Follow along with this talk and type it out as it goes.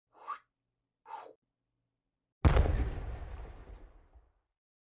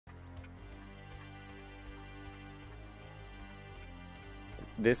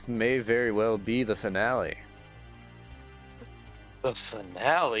this may very well be the finale. The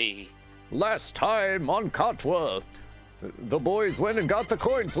finale? Last time on Cotworth, the boys went and got the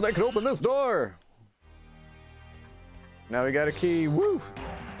coin so they could open this door. Now we got a key. Woo!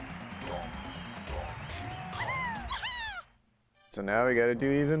 So now we gotta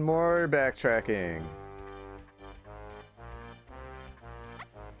do even more backtracking.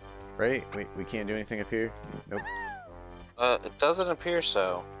 Right? Wait, we can't do anything up here? Nope. It doesn't appear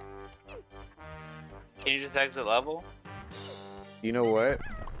so. Can you just exit level? You know what?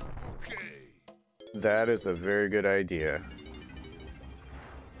 That is a very good idea.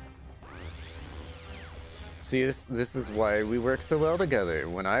 See, this is why we work so well together.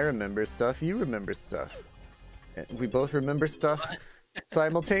 When I remember stuff, you remember stuff. We both remember stuff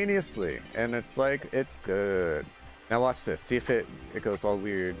simultaneously, and it's like, it's good. Now watch this. See if it goes all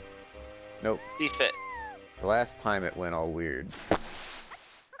weird. Nope. See fit. The last time it went all weird.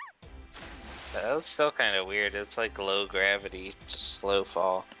 That was still kind of weird. It's like low gravity, just slow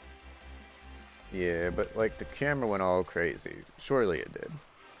fall. Yeah, but like the camera went all crazy. Surely it did.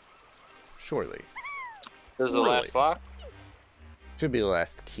 Surely. This is the last lock? Should be the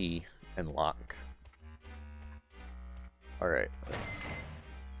last key and lock. Alright.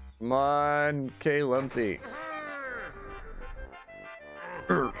 Come on, K. Lumsy.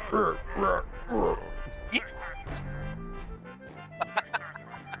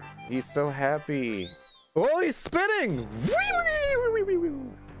 He's so happy. Oh, he's spinning!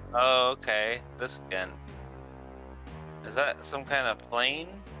 Oh, okay. This again. Is that some kind of plane?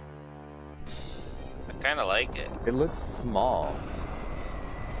 I kind of like it. It looks small.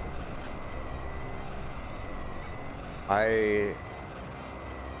 I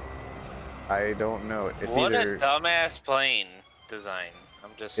don't know. It's what either... a dumbass plane design.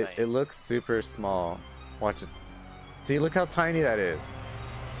 I'm just saying. It looks super small. Watch it. See, look how tiny that is.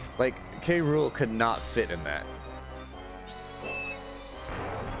 Like, K. Rool could not fit in that.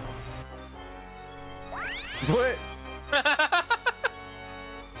 What?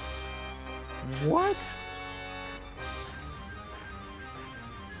 What?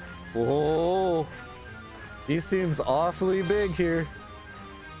 Whoa. He seems awfully big here.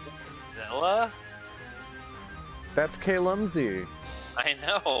 Zilla? That's K. Lumsy. I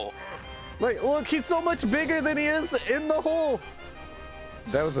know. Like, look, he's so much bigger than he is in the hole.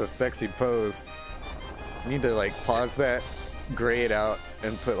 That was a sexy pose. You need to, like, pause that, gray it out,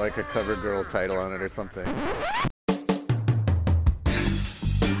 and put, like, a cover girl title on it or something.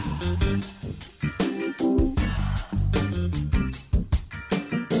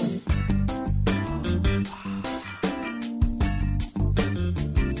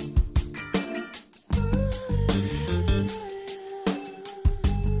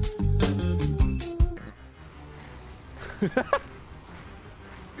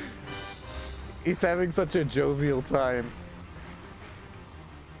 He's having such a jovial time.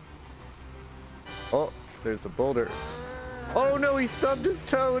 Oh, there's a boulder. Oh no, he stubbed his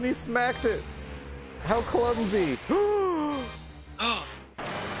toe and he smacked it. How clumsy.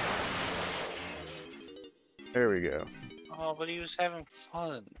 There we go. Oh, but he was having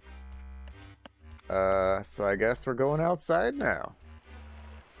fun. So I guess we're going outside now.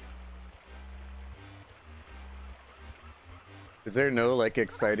 Is there no, like,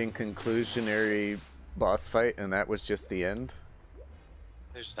 exciting conclusionary boss fight and that was just the end?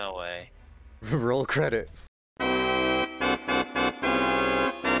 There's no way. Roll credits.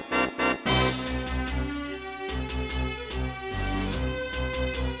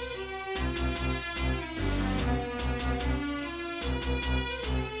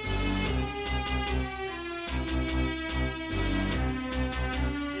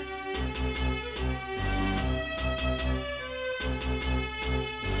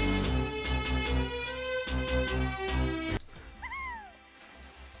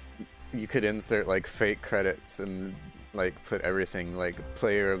 You could insert like fake credits and like put everything like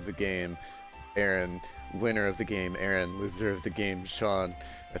player of the game, Aaron, winner of the game, Aaron, loser of the game, Sean,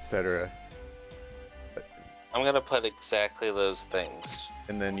 etc. I'm gonna put exactly those things.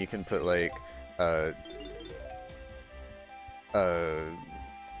 And then you can put like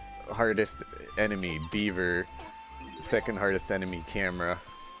hardest enemy, Beaver, second hardest enemy, Camera.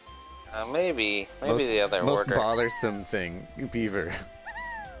 Maybe the other most order. bothersome thing, Beaver.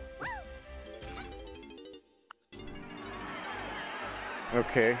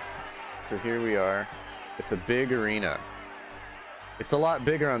 Okay, so here we are. It's a big arena. It's a lot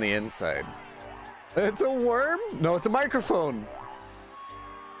bigger on the inside. It's a worm? No, it's a microphone.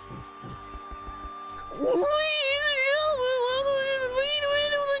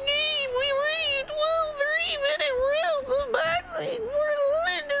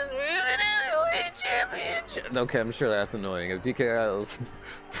 Okay, I'm sure that's annoying. Of DKLs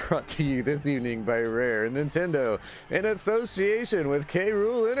brought to you this evening by Rare and Nintendo in association with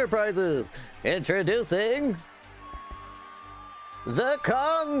Rool Enterprises. Introducing the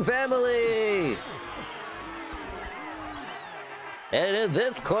Kong family. And in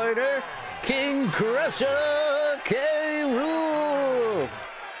this corner, King Crusher Rool.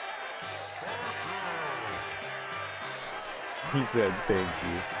 He said thank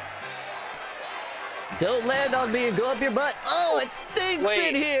you. Don't land on me and go up your butt. Oh, it stinks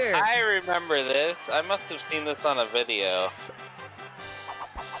in here. I remember this. I must have seen this on a video.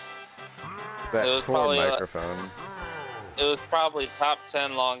 That it was poor probably microphone. It was probably top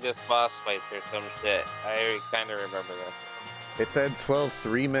 10 longest boss fights or some shit. I kind of remember that. It said 12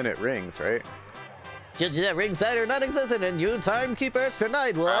 3-minute rings, right? Judges at ringside are non-existent, and you timekeepers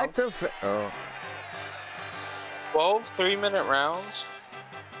tonight will activate. Oh. 12 3-minute rounds?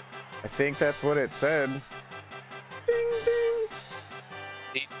 I think that's what it said. Ding ding.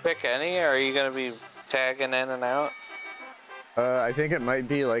 Do you pick any, or are you gonna be tagging in and out? I think it might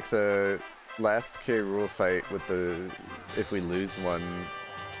be like the last Rool fight with the if we lose one,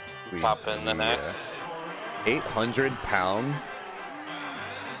 we pop in the next. 800 pounds.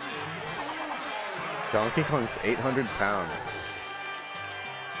 Donkey Kong's 800 pounds.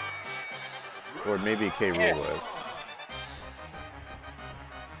 Or maybe Rool was.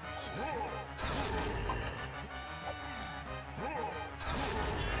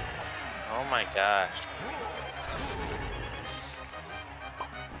 Oh my gosh.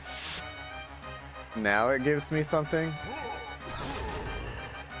 Now it gives me something?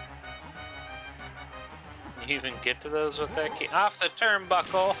 You even get to those with that key? Off the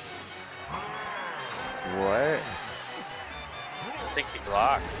turnbuckle! What? I think you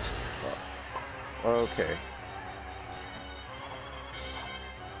blocked. Okay.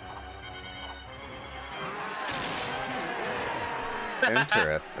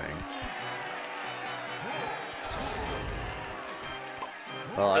 Interesting.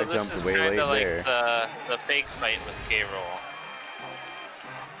 Well, So I jumped way this is late kinda like there. the fake fight with Rool.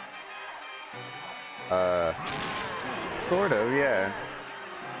 Sort of, yeah.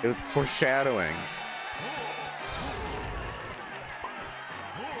 It was foreshadowing.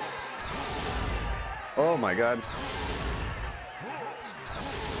 Oh my god.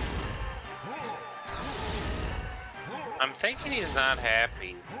 I'm thinking he's not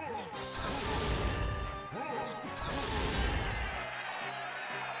happy.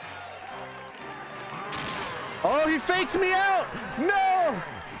 Oh, he faked me out! No!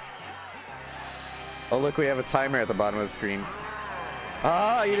 Oh, look, we have a timer at the bottom of the screen.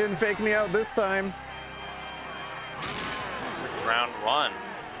 Ah, you didn't fake me out this time. Round 1.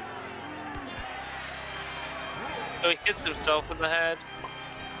 So he hits himself in the head.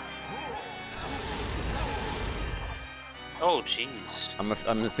 Oh, jeez.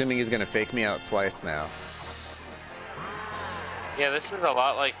 I'm assuming he's gonna fake me out twice now. Yeah, this is a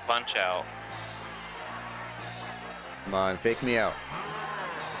lot like Punch-Out. Come on, fake me out.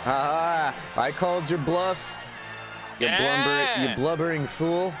 Ah, I called your bluff. You blubbering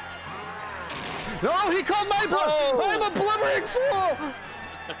fool. No, he called my bluff! Oh. I'm a blubbering fool!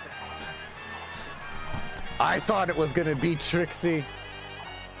 I thought it was gonna be Trixie.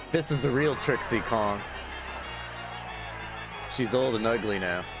 This is the real Trixie Kong. She's old and ugly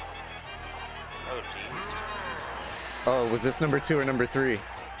now. Oh, jeez. Oh, was this number 2 or number 3? Well,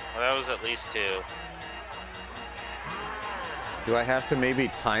 that was at least 2. Do I have to maybe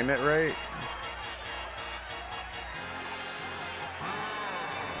time it right?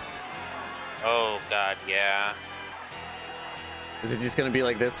 Oh, God, yeah. Is it just gonna be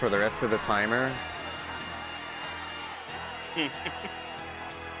like this for the rest of the timer?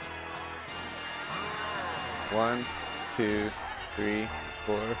 1, 2, 3,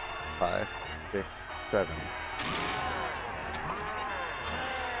 4, 5, 6, 7.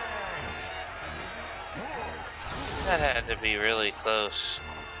 That had to be really close.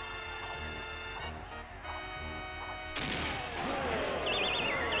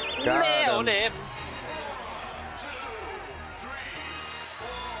 Got him.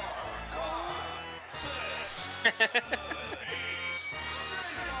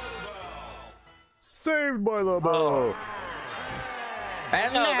 Saved by the bow.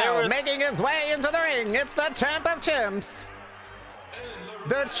 And now, making his way into the ring, it's the champ of chimps.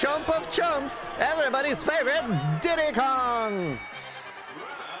 The chump of chumps, everybody's favorite, Diddy Kong.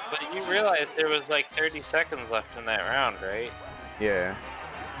 But you realize there was like 30 seconds left in that round, right? Yeah.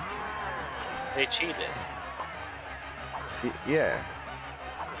 They cheated. Yeah.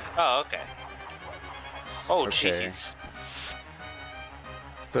 Oh, okay. Oh, Okay. jeez.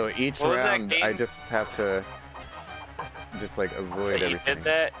 So each round, I just have to just like avoid Wait, everything. you did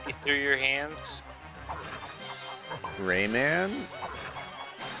that? You threw your hands? Rayman?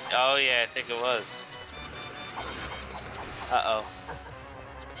 Oh yeah, I think it was. Uh-oh.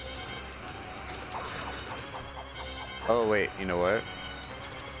 Oh wait, you know what?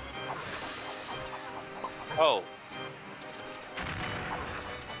 Oh.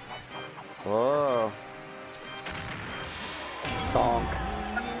 Whoa. Donk.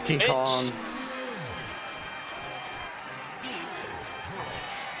 King Bitch. Kong.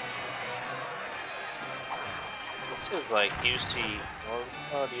 This is like UC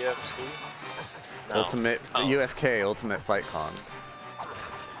or UFC. No. Ultimate UFK, Ultimate Fight Kong.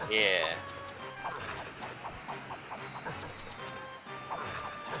 Yeah.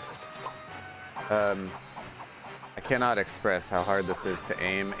 I cannot express how hard this is to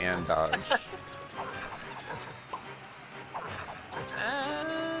aim and dodge.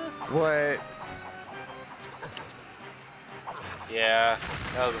 What? Yeah,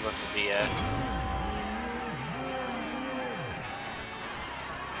 that was about to be it.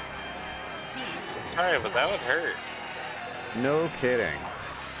 Sorry, but that would hurt. No kidding.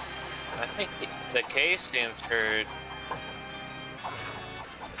 I think the K stands for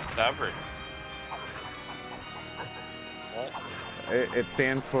stubborn. What? It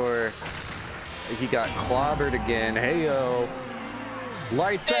stands for he got clobbered again. Hey yo.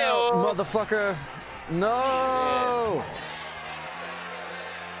 Lights out, motherfucker. No.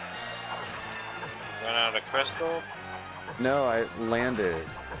 Yeah. Run out of crystal? No, I landed.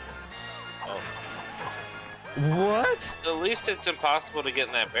 Oh. What? At least it's impossible to get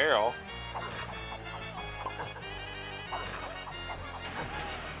in that barrel.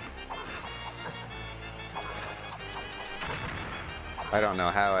 I don't know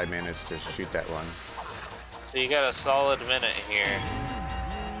how I managed to shoot that one. So you got a solid minute here.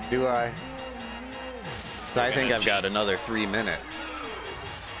 Do I? So I think gonna I've got another 3 minutes.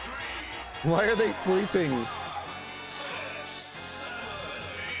 Why are they sleeping?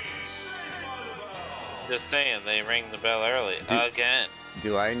 Just saying, they ring the bell early. Again.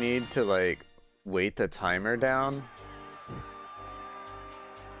 Do I need to, like, wait the timer down?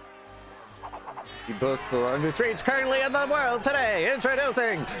 He boasts the longest reach currently in the world today.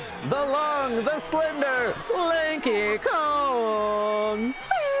 Introducing the long, the slender, lanky Kong.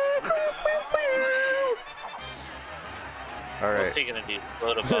 All right. What's he gonna do?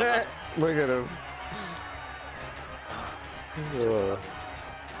 Float above it? Look at him. Ugh.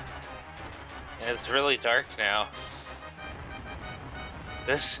 And it's really dark now.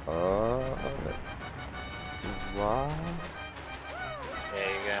 This? What? Yeah,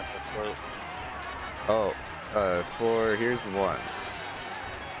 you're gonna have to float. Oh, here's one.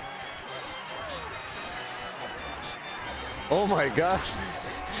 Oh my gosh.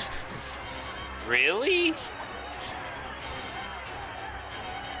 Really?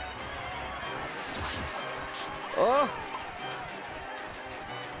 Oh!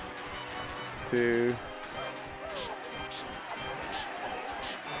 2.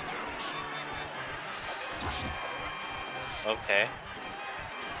 Okay.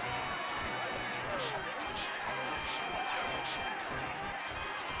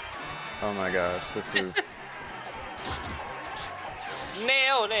 Oh my gosh, this is...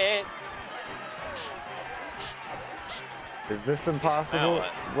 Nailed it! Is this impossible?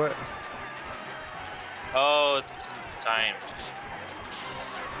 Now What? Oh, it's timed.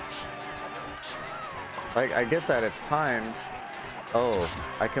 Like, I get that it's timed. Oh,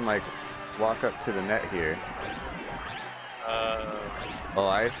 I can, like, walk up to the net here. Oh,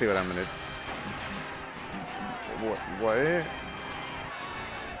 I see what I'm gonna... What?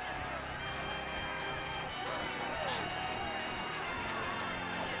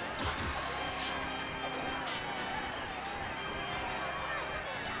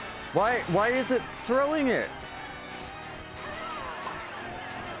 Why is it throwing it?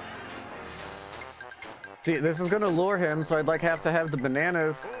 See, this is gonna lure him, so I'd like have to have the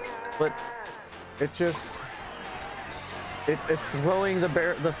bananas, but it's just it's throwing the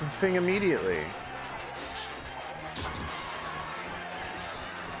thing immediately.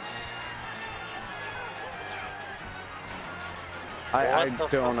 I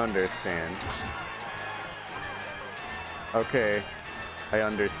don't understand. Okay, I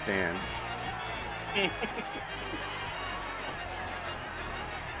understand.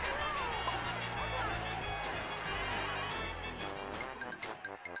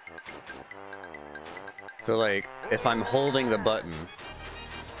 So, like, if I'm holding the button...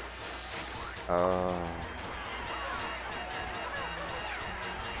 Oh...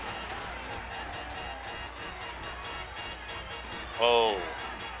 Oh.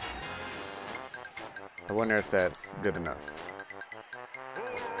 I wonder if that's good enough.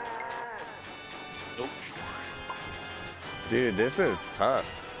 Nope. Dude, this is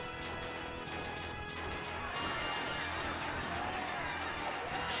tough.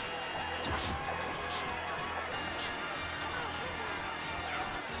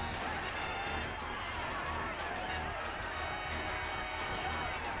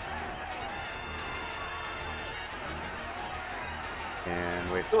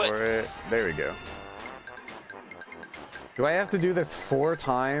 And wait for it. There we go. Do I have to do this 4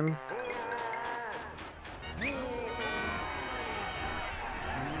 times?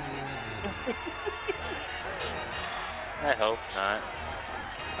 I hope not.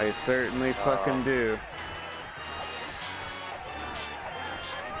 I certainly fucking do.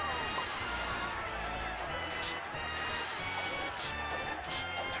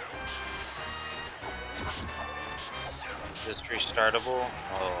 Just restartable?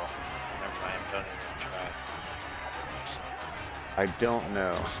 Oh, never mind. Don't even try. I don't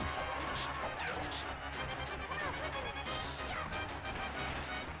know.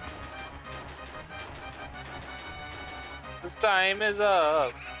 This time is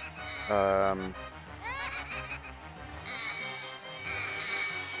up.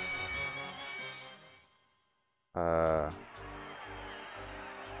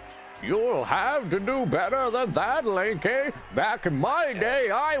 You'll have to do better than that, Linky. Back in my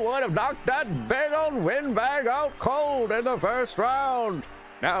day, I would have knocked that big old windbag out cold in the first round.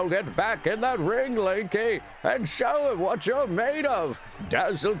 Now get back in that ring, Linky, and show him what you're made of.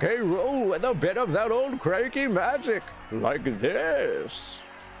 Dazzle K. Rool with a bit of that old cranky magic, like this.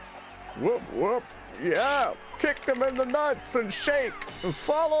 Whoop, whoop. Yeah, kick him in the nuts and shake. And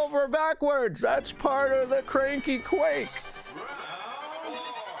fall over backwards. That's part of the cranky quake.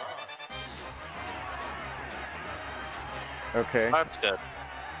 Okay. That's good.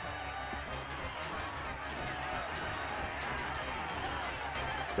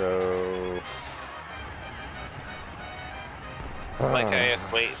 So... Like I have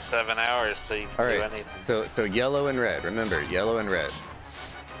to wait 7 hours so you can do anything. So yellow and red. Remember, yellow and red.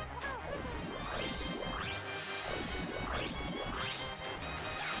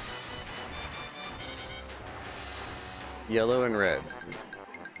 Yellow and red.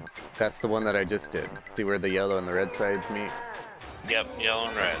 That's the one that I just did. See where the yellow and the red sides meet? Yep, yellow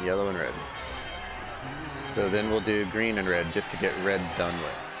and red. Yellow and red. So then we'll do green and red just to get red done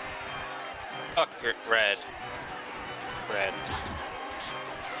with. Fuck red. Red.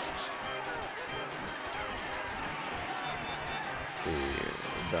 Let's see.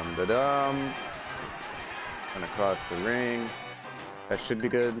 Dum da dum. And across the ring. That should be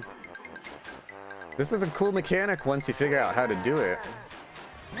good. This is a cool mechanic once you figure out how to do it.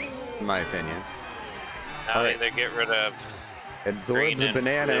 In my opinion. Now either get rid of absorb the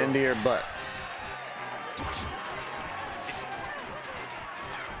banana into your butt.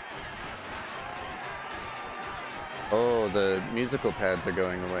 Oh, the musical pads are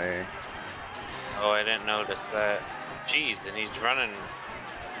going away. Oh, I didn't notice that. Jeez, and he's running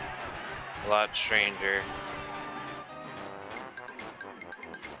a lot stranger.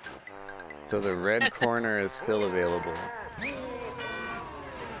 So the red corner is still available.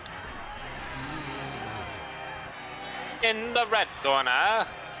 In the red corner.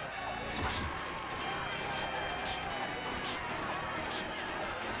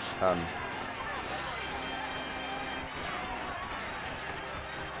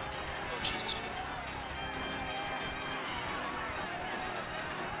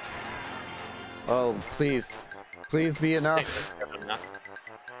 Oh, please. Please be enough.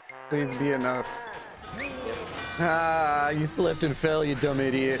 Please be enough. Ah, you slipped and fell, you dumb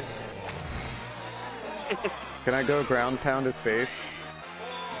idiot. Can I go ground pound his face?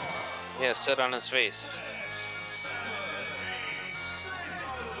 Yeah, sit on his face.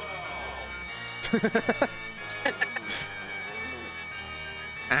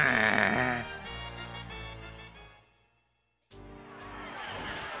 Ah.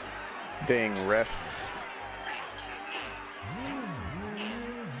 Dang refs.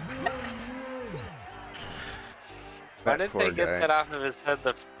 Why did they get that off of his head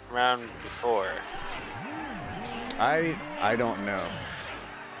the round before? I don't know.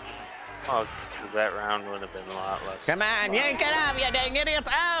 Oh, because that round would have been a lot less. Come on, yank it up, you dang idiots!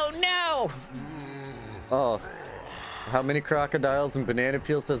 Oh no! Oh, how many crocodiles and banana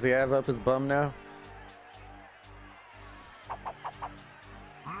peels does he have up his bum now?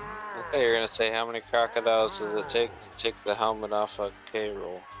 Okay, you're gonna say how many crocodiles does it take to take the helmet off a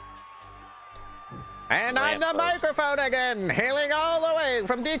K-roll? And on the microphone again, hailing all the way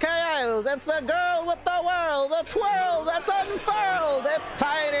from DK Isles, it's the girl with the whirl, the twirl that's unfurled, it's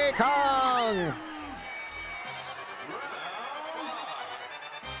Tiny Kong!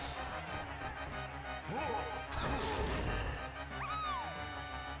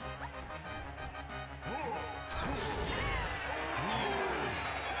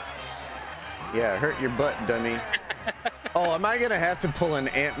 Yeah, hurt your butt, dummy. Oh, am I gonna have to pull an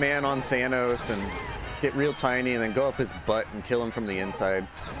Ant-Man on Thanos and get real tiny and then go up his butt and kill him from the inside?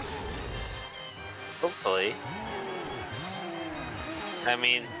 Hopefully. I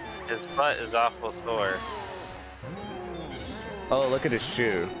mean, his butt is awful sore. Oh, look at his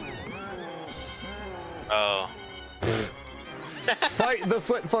shoe. Oh. Fight the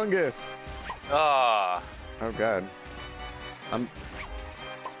foot fungus! Oh. Oh god.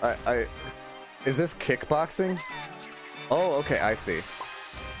 Is this kickboxing? Oh, okay, I see.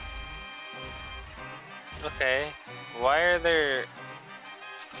 Okay. Why are there...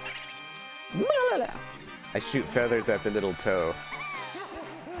 I shoot feathers at the little toe.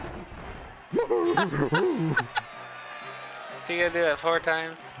 So you gotta do that 4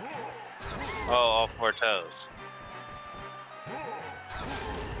 times? Oh, all 4 toes.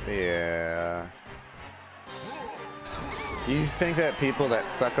 Yeah. Do you think that people that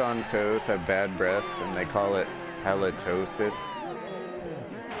suck on toes have bad breath and they call it halitosis?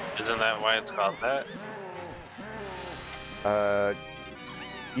 Isn't that why it's called that?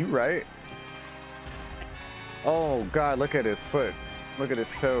 You right. Oh god, look at his foot. Look at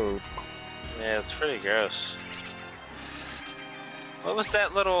his toes. Yeah, it's pretty gross. What was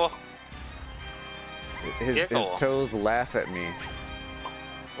that little His toes laugh at me.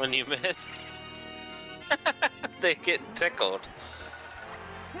 when you miss? They get tickled.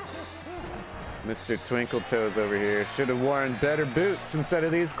 Mr. Twinkle Toes over here should have worn better boots instead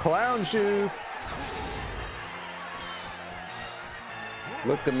of these clown shoes.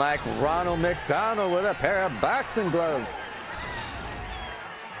 Looking like Ronald McDonald with a pair of boxing gloves.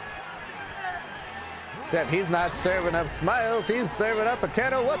 Except he's not serving up smiles, he's serving up a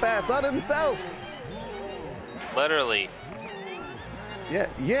can of whoop-ass on himself. Literally.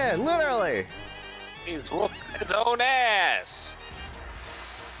 Yeah, literally. He's whooping his own ass.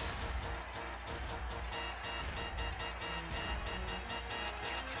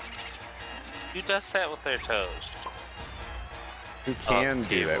 Who does that with their toes? Who can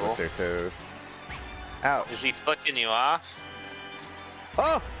do that with their toes? Ouch. Is he flicking you off?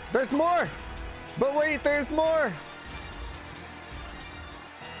 Oh, there's more! But wait, there's more!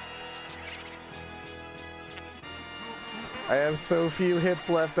 I have so few hits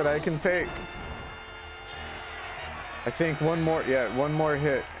left that I can take. I think one more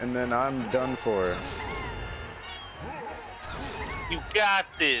hit, and then I'm done for. You got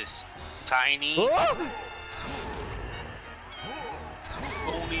this, Tiny. Oh!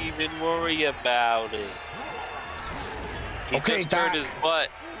 Don't even worry about it. He Okay, just hurt his butt.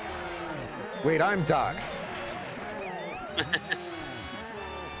 Wait, I'm Doc.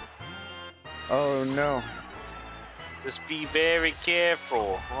 Oh no. Just be very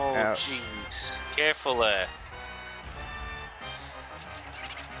careful. Oh, Ouch. jeez. Careful there.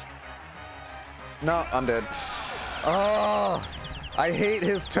 No, I'm dead. Oh, I hate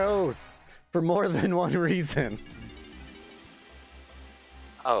his toes for more than one reason.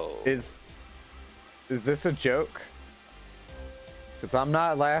 Oh. Is this a joke? Because I'm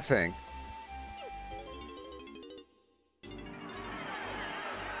not laughing.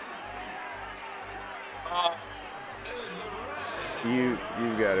 Oh. You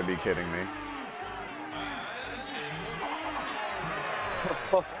gotta be kidding me.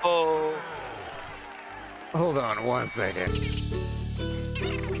 Oh. Hold on one second.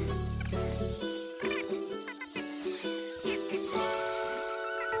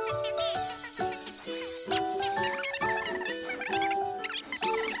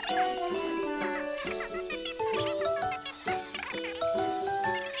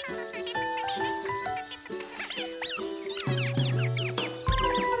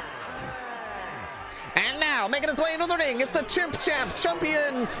 Making his way into the ring, it's the Chimp Champ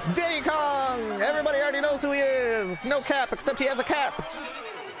Champion, Diddy Kong! Everybody already knows who he is! No cap, except he has a cap!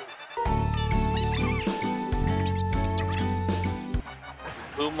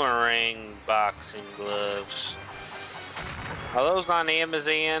 Boomerang boxing gloves. Are those on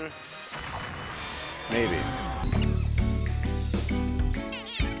Amazon? Maybe.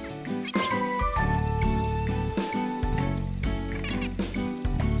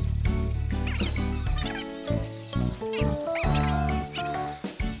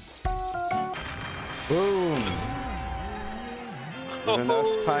 Boom! With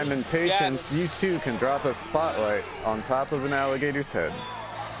enough time and patience, you too can drop a spotlight on top of an alligator's head.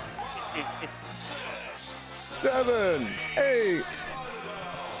 7, 8.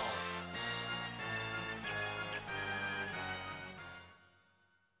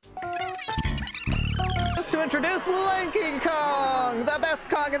 Just to introduce Lanky Kong, the best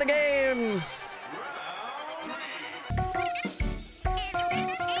Kong in the game.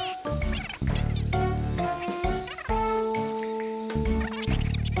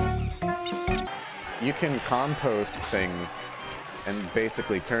 you can compost things and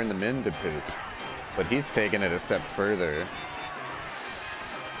basically turn them into poop, but he's taking it a step further.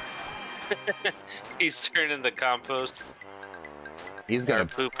 He's turning the compost. He's gonna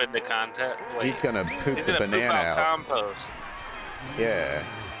poop into content. Wait, he's gonna poop he's the gonna banana poop out out. compost. Yeah.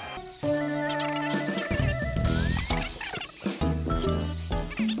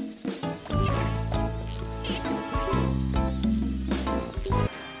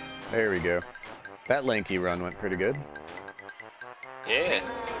 There we go. That lanky run went pretty good. Yeah.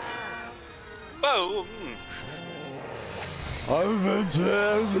 Whoa. I'm the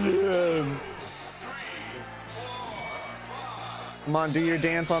champion! Come on, do your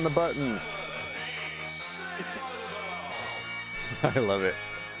dance on the buttons. I love it.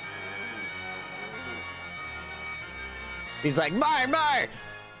 He's like, Mar!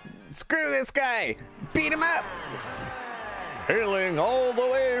 Screw this guy! Beat him up! Hailing all the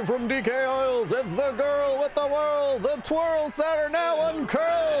way from DK Isles, it's the girl with the whirl! The twirls that are now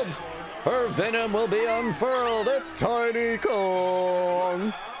uncurled! Her venom will be unfurled! It's Tiny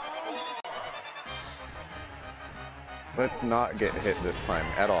Kong! Let's not get hit this time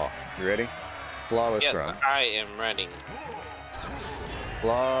at all. You ready? Flawless Yes, run. I am ready.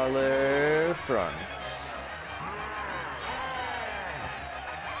 Flawless run.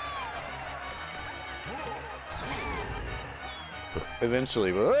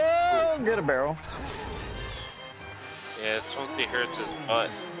 Eventually, we'll get a barrel. Yeah, it's once he hurts his butt.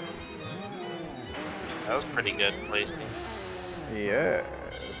 That was pretty good placing.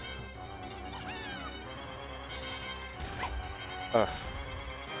 Yes.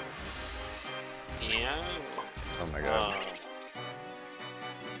 Yeah. Oh my god.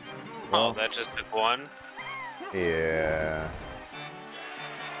 Oh, that just took one? Yeah.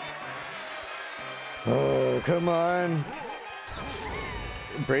 Oh, come on.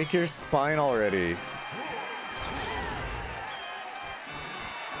 Break your spine already.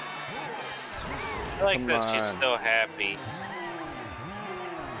 I like Come that she's on. so happy.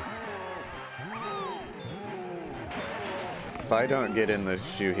 If I don't get in the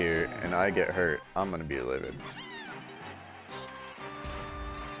shoe here and I get hurt, I'm gonna be livid.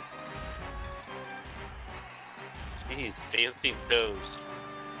 Jeez, dancing toes.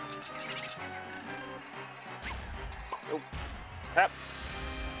 Oh. Up.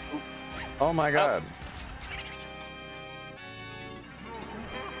 Oh my god.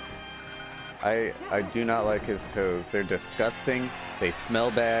 I do not like his toes. They're disgusting. They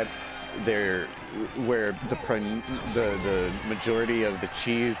smell bad. They're where the majority of the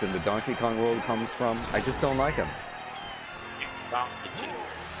cheese in the Donkey Kong world comes from. I just don't like them.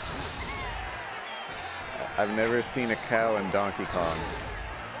 I've never seen a cow in Donkey Kong.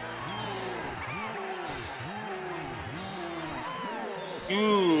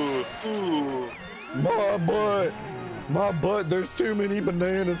 Ooh. My butt, there's too many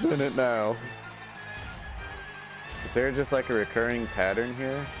bananas in it now. Is there just like a recurring pattern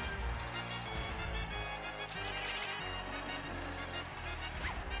here?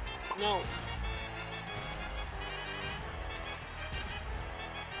 No.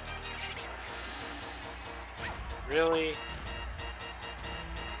 Really?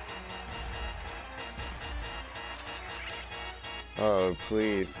 Oh,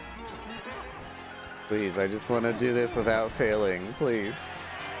 please. Please, I just want to do this without failing, please.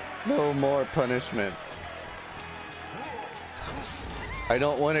 No more punishment. I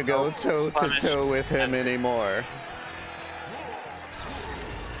don't want to go toe to toe with him anymore.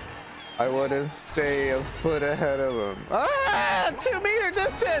 I want to stay a foot ahead of him. Ah! 2 meter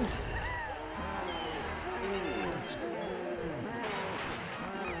distance!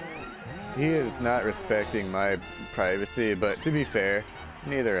 He is not respecting my privacy, but to be fair,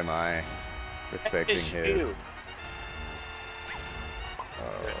 neither am I respecting his.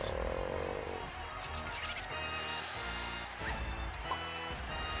 Oh.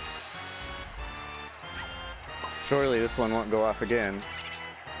 Surely this one won't go off again.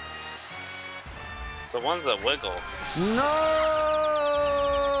 It's the ones that wiggle. No!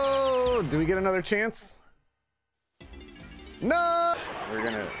 Do we get another chance? No! We're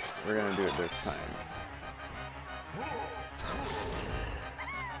gonna do it this time.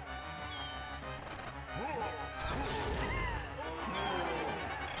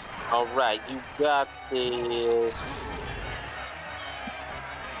 All right, you got this.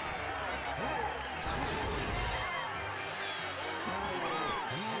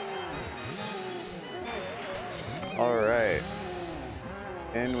 All right.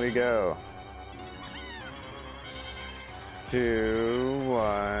 In we go. 2,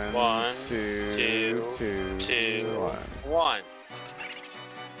 1, 1, 2, 2, 2, 1. 1.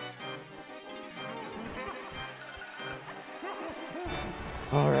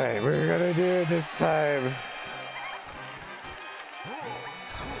 Alright, we're gonna do it this time.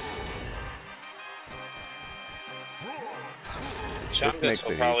 This makes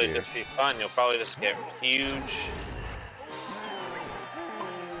will it probably easier. just be fun. You'll probably just get huge.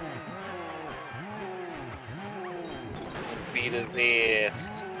 Beat his ass.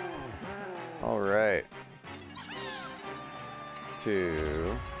 Alright.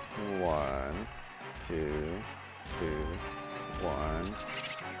 2, 1, 2, 2, 1.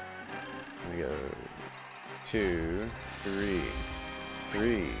 We go 2, 3,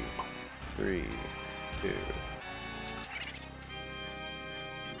 3, 3, 2.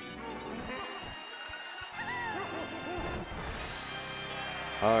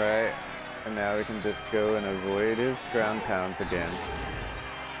 Alright, and now we can just go and avoid his ground pounds again.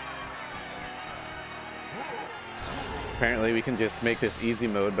 Apparently we can just make this easy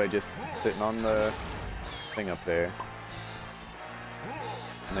mode by just sitting on the thing up there.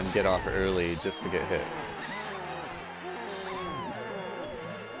 And then get off early just to get hit.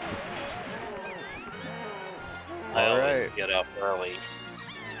 I always Alright. get up early.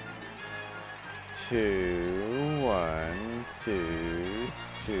 2, 1, 2,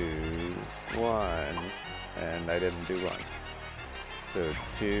 2, 1. And I didn't do 1. So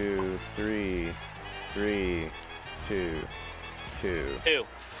 2, 3, 3, 2, 2. 2.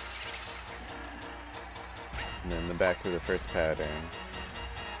 And then back to the first pattern.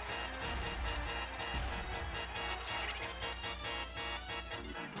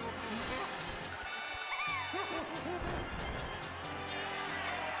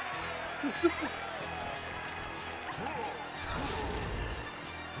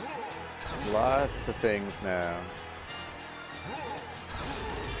 Lots of things now.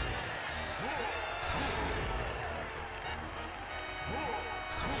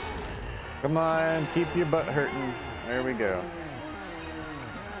 Come on, keep your butt hurting. There we go.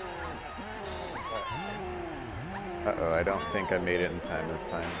 Uh-oh, I don't think I made it in time this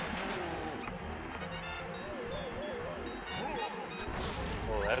time.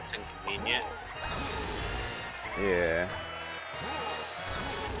 Oh, that's inconvenient. Yeah.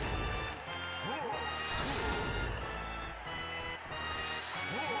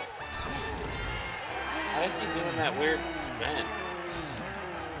 Why is he doing that weird bend?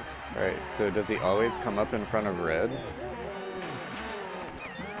 Alright, so does he always come up in front of red?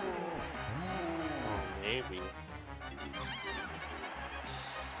 Oh, maybe.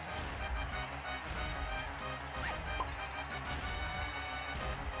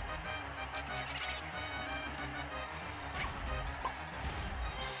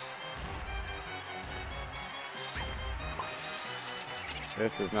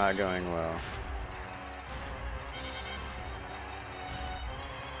 This is not going well.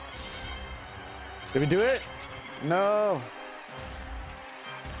 Did we do it? No.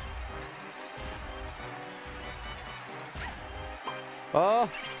 Oh,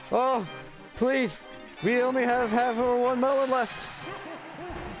 oh, please. We only have half of 1 melon left.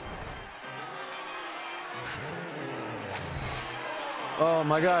 Oh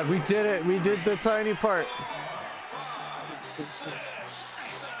my god, we did it. We did the tiny part.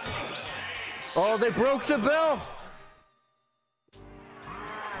 Oh, they broke the bell.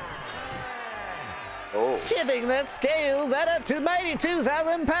 Oh. Tipping the scales at up to mighty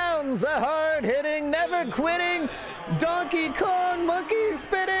 2,000 pounds. The hard-hitting, never-quitting Donkey Kong monkey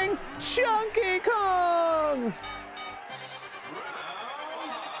spitting Chunky Kong.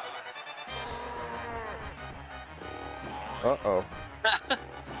 Uh-oh.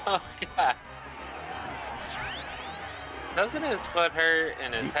 Oh, God. Doesn't his foot hurt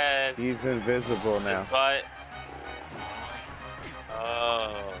and his head? He's invisible now. His butt?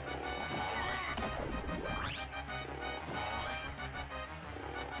 Oh.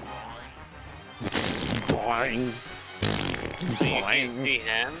 Boing. So you can't see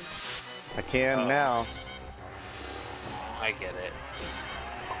him? I can now. I get it.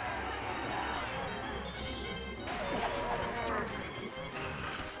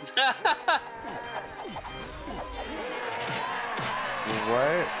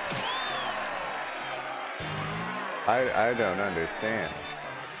 What? I don't understand.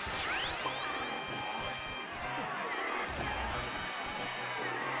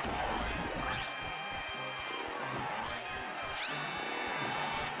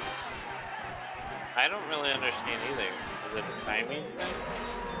 I don't really understand either. Is it a timing thing?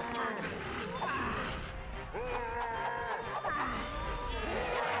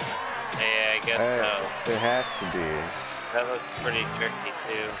 Yeah, I guess so. It has to be. That looks pretty tricky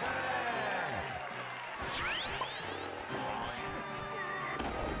too.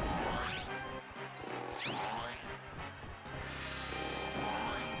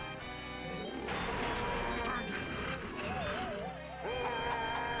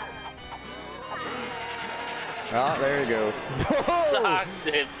 Ah, there he goes. Knocked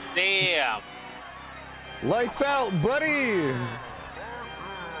him. Damn. Lights out, buddy!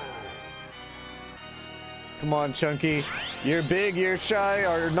 Come on, Chunky. You're big, you're shy,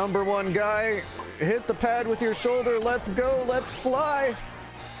 our #1 guy. Hit the pad with your shoulder. Let's go, let's fly.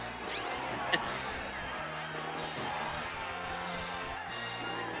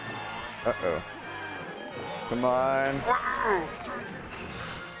 Uh-oh. Come on.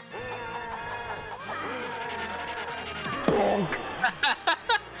 Bonk.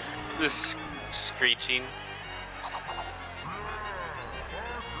 This screeching.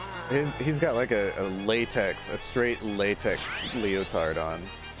 He's got like a straight latex leotard on.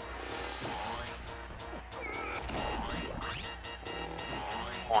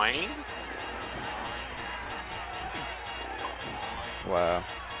 Boing. Wow.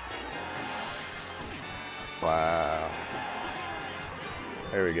 Wow.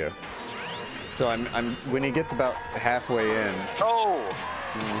 There we go. So I'm when he gets about halfway in. Oh!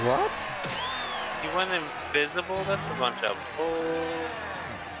 What? He went invisible? That's a bunch of bull.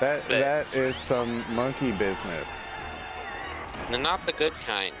 That is some monkey business. No, not the good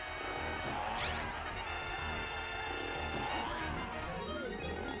kind.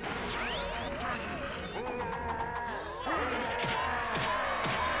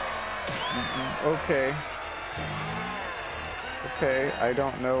 Okay. Okay, I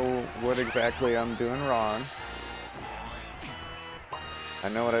don't know what exactly I'm doing wrong. I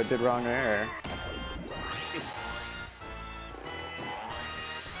know what I did wrong there.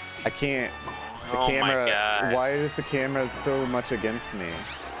 I can't. The camera. My God. Why is the camera so much against me?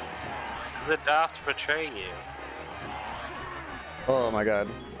 The doth betray you. Oh my God.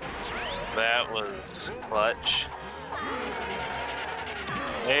 That was clutch.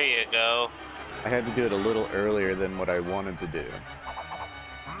 There you go. I had to do it a little earlier than what I wanted to do.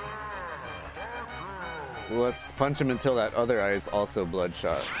 Let's punch him until that other eye is also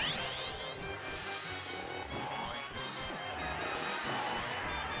bloodshot.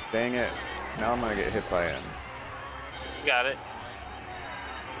 Dang it. Now I'm gonna get hit by him. You got it.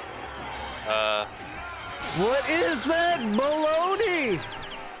 What is that baloney?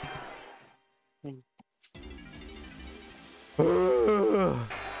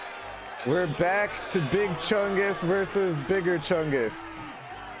 We're back to Big Chungus versus Bigger Chungus.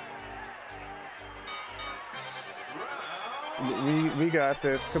 We got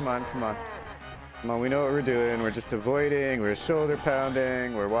this. Come on, come on. Come on, we know what we're doing. We're just avoiding, we're shoulder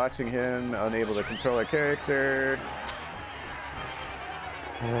pounding, we're watching him, unable to control our character.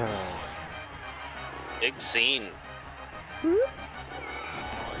 Big scene.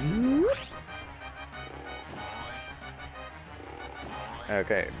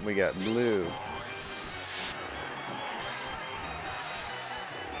 Okay, we got blue.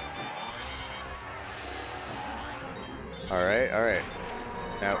 Alright, alright.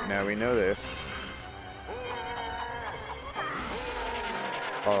 Now we know this.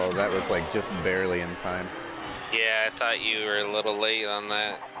 Oh, that was like just barely in time. Yeah, I thought you were a little late on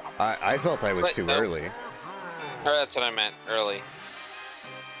that. I felt I was too early. Oh, that's what I meant, early.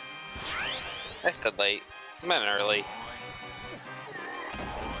 I said late. I meant early.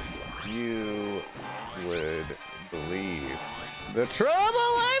 You would believe the trouble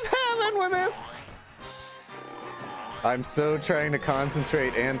I'm having with this. I'm so trying to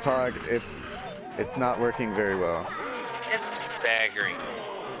concentrate and talk. It's not working very well. It's staggering.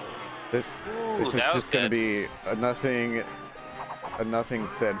 This is just going to be a nothing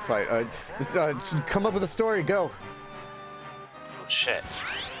said fight. Come up with a story. Go. Oh shit.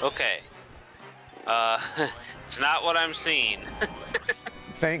 Okay. It's not what I'm seeing.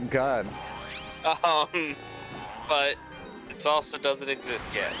 Thank God. But it also doesn't exist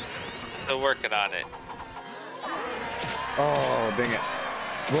yet. Still working on it. Oh, dang it.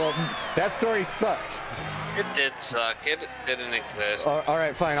 Well, that story sucked. It did suck. It didn't exist. All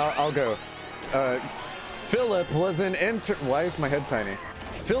right, fine. I'll go. Philip was an intern. Why is my head tiny?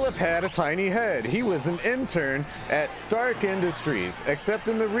 Philip had a tiny head. He was an intern at Stark Industries, except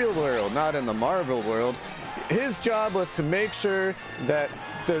in the real world, not in the Marvel world. His job was to make sure that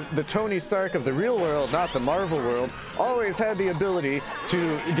the Tony Stark of the real world, not the Marvel world, always had the ability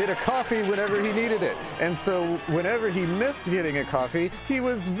to get a coffee whenever he needed it. And so whenever he missed getting a coffee, he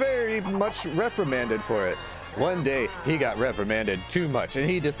was very much reprimanded for it. One day, he got reprimanded too much, and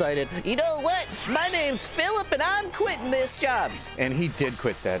he decided, you know what? My name's Philip, and I'm quitting this job. And he did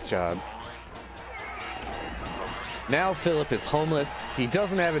quit that job. Now Philip is homeless, he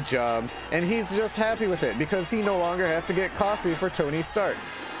doesn't have a job, and he's just happy with it because he no longer has to get coffee for Tony Stark.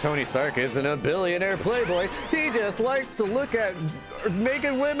 Tony Stark isn't a billionaire playboy, he just likes to look at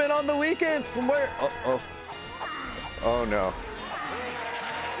naked women on the weekends. Oh no.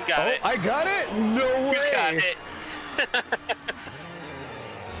 You got it. I got it? No way! You got it.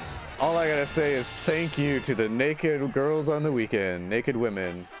 All I gotta say is thank you to the naked girls on the weekend, naked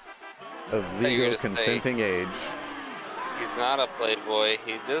women of legal consenting age. He's not a playboy.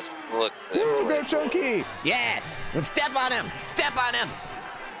 He just looks. Woo, go Chunky! Yeah! Step on him! Step on him!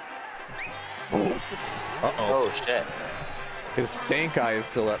 Uh-oh. Oh shit. His stank eye is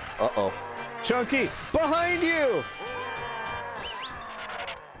still up. Uh-oh. Chunky, behind you!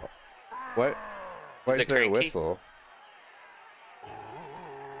 What? Why is there a cranky? whistle?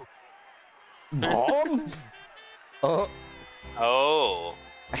 Mom? Oh. Oh.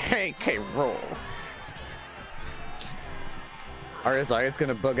 Hey, Rool. Are his eyes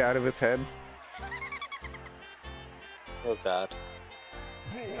gonna bug out of his head? Oh god.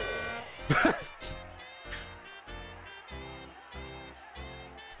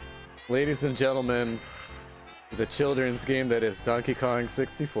 Ladies and gentlemen, the children's game that is Donkey Kong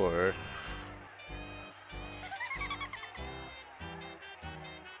 64.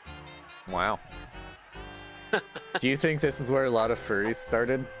 Wow. Do you think this is where a lot of furries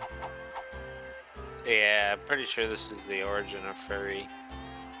started? Yeah, I'm pretty sure this is the origin of furry.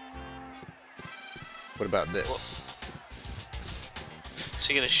 What about this? Is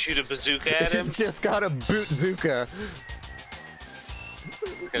he gonna shoot a bazooka at him? He's just got a bootzuka.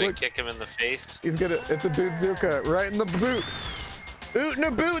 Gonna Look, kick him in the face? it's a bootzuka right in the boot. Oot and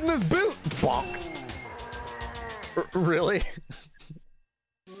a boot in this boot. Bonk. Really?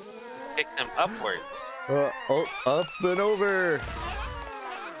 Kick him upwards. Oh, up and over.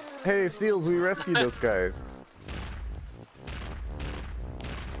 Hey, Seals, we rescued those guys.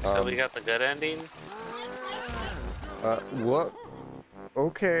 So we got the good ending? What?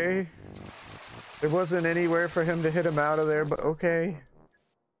 Okay. There wasn't anywhere for him to hit him out of there, but okay.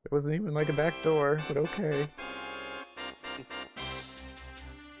 It wasn't even like a back door, but okay.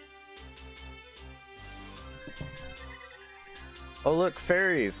 Oh look,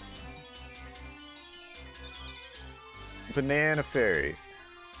 fairies. Banana fairies.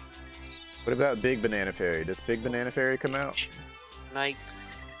 What about Big Banana Fairy? Does Big Banana Fairy come out? Night.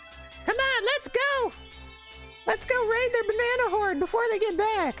 Come on, let's go! Let's go raid their banana horde before they get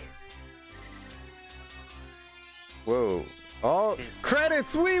back! Whoa. Oh,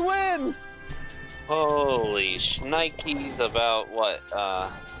 credits, we win! Holy shnikes, about what,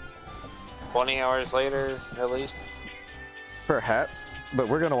 20 hours later, at least? Perhaps, but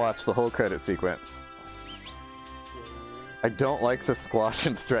we're gonna watch the whole credit sequence. I don't like the squash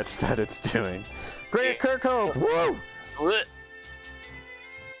and stretch that it's doing. Grant Kirkhope! Woo! What?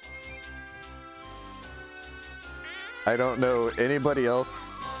 I don't know anybody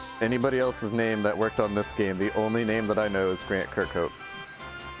else's name that worked on this game. The only name that I know is Grant Kirkhope.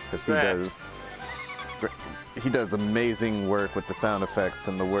 Because he does amazing work with the sound effects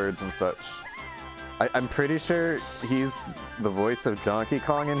and the words and such. I'm pretty sure he's the voice of Donkey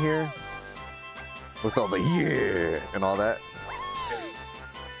Kong in here. With all the yeah and all that.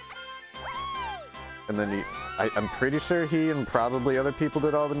 And then I'm pretty sure he and probably other people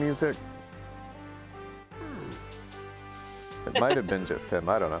did all the music. It might have been just him,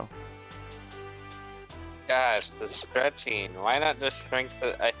 I don't know. Gosh, the stretching. Why not just shrink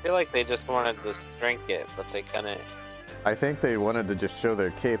the... I feel like they just wanted to shrink it, but they couldn't. I think they wanted to just show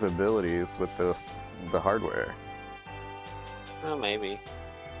their capabilities with the hardware. Oh, maybe.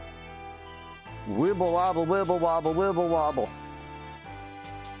 Wibble wobble, wibble wobble, wibble wobble.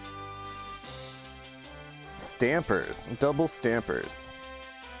 Stampers, double stampers.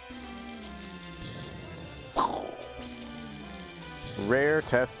 Rare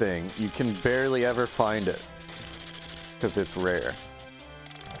testing. You can barely ever find it because it's rare.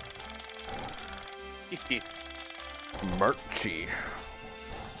 Merchy.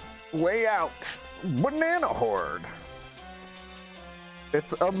 Way out. Banana horde.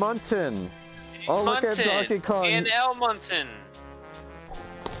 It's a Muntin. Oh, look at Donkey Kong. And El Muntin.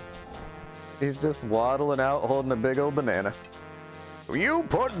 He's just waddling out holding a big old banana. You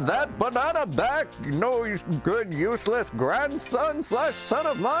put that banana back, you no good useless grandson / son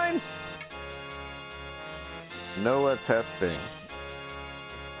of mine? Noah testing.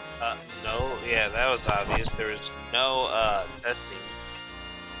 No, yeah, that was obvious. There was no, testing.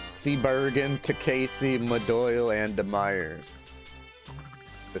 Seabergen, Takesi, Madoyle, and DeMyers.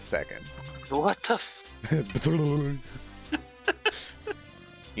 The second. What the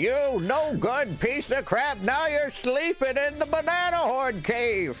You no good piece of crap, now you're sleeping in the banana horde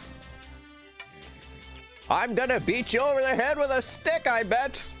cave! I'm gonna beat you over the head with a stick, I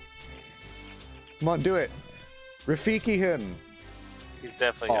bet! Come on, do it. Rafiki him. He's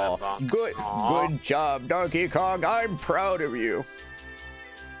definitely Aw, got bonk. good, Aw. good job, Donkey Kong. I'm proud of you.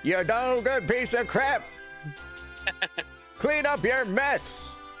 You no good piece of crap. Clean up your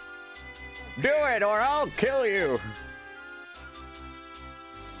mess. Do it, or I'll kill you.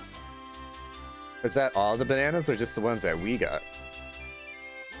 Is that all the bananas or just the ones that we got?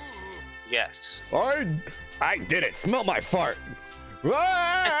 Yes. I did it. Smell my fart.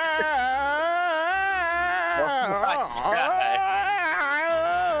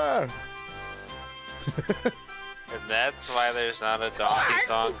 And that's why there's not a Donkey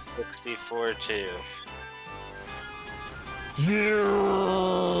Kong 64 too. Cool.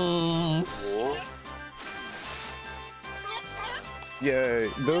 Yeah,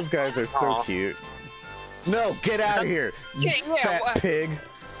 those guys are so Aw. cute. No, get out of here, you Yeah, fat what? pig.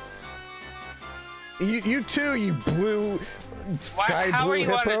 You too, you blue, sky How blue are you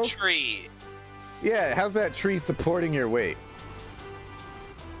hippo. on a tree? Yeah, how's that tree supporting your weight?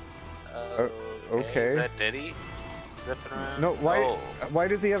 Okay. Is that Diddy? Zipping around? No, why? Oh. Why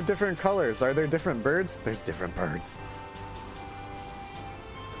does he have different colors? Are there different birds? There's different birds.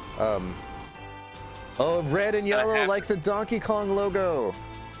 Oh, red and yellow like the Donkey Kong logo.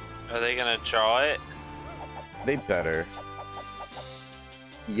 Are they gonna draw it? They better.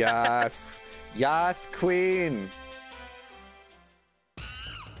 Yes, yes, queen.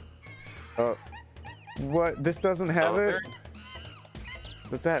 What? This doesn't have it.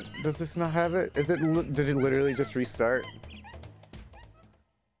 Over? Does this not have it? Is it? Did it literally just restart?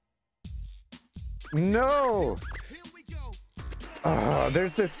 No.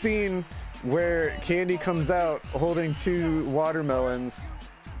 There's this scene where Candy comes out holding 2 watermelons,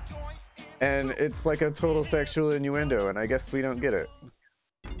 and it's like a total sexual innuendo, and I guess we don't get it.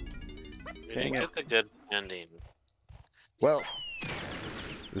 You Dang think it. it's a good ending. Well,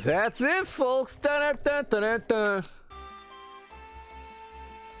 that's it, folks. Da -da -da -da -da -da.